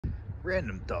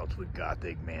Random Thoughts with Goth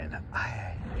Eggman.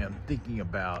 I am thinking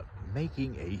about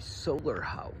making a solar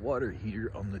hot water heater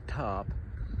on the top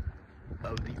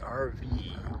of the RV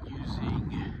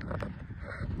using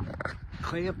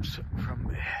clamps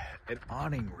from an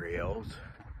awning rails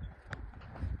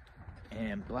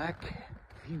and black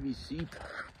PVC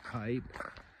pipe,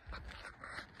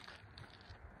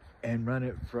 and run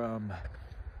it from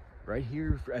right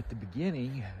here at the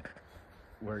beginning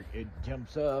where it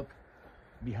jumps up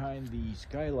behind the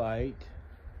skylight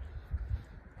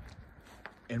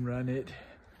and run it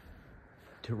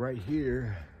to right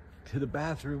here to the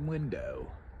bathroom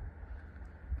window.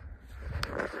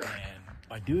 And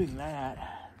by doing that,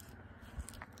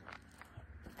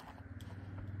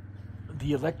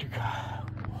 the electric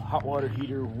hot water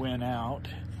heater went out.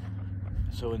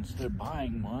 So instead of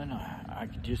buying one, I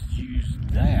could just use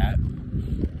that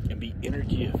and be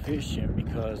energy efficient,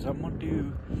 because I'm gonna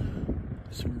do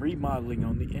some remodeling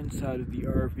on the inside of the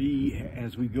RV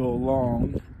as we go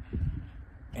along.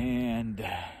 And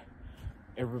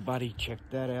everybody check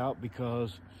that out,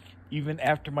 because even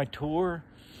after my tour,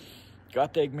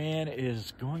 Goth Eggman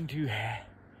is going to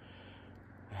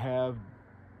have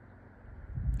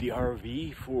the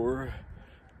RV for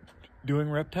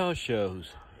doing reptile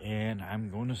shows, and I'm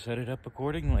going to set it up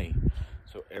accordingly.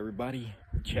 So everybody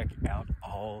check out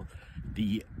all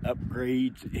the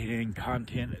upgrades and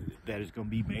content that is going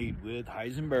to be made with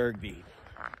Heisenberg, the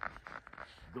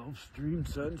Gulfstream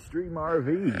Sunstream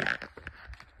RV.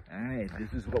 All right,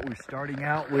 this is what we're starting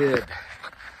out with.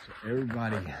 So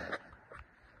everybody,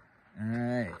 all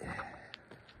right,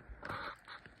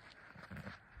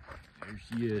 there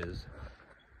she is,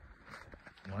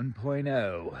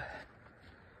 1.0,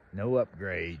 no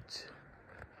upgrades.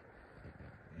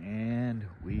 And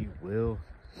we will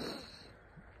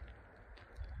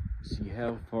see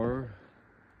how far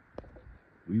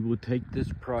we will take this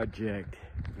project,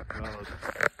 because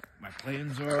my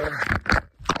plans are,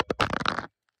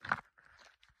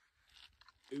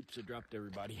 oops, I dropped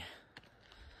everybody.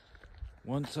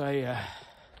 Once I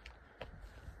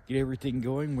get everything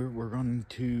going, we're going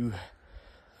to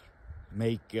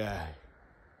make a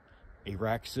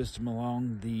rack system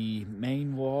along the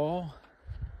main wall,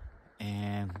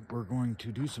 and we're going to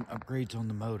do some upgrades on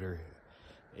the motor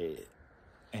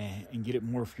and get it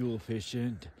more fuel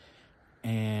efficient,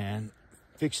 and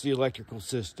fix the electrical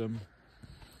system.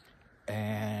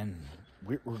 And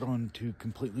we're going to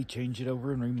completely change it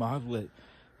over and remodel it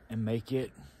and make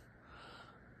it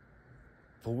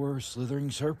for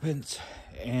slithering serpents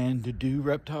and to do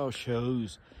reptile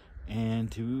shows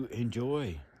and to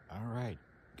enjoy. All right,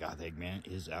 Goth Eggman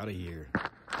is out of here.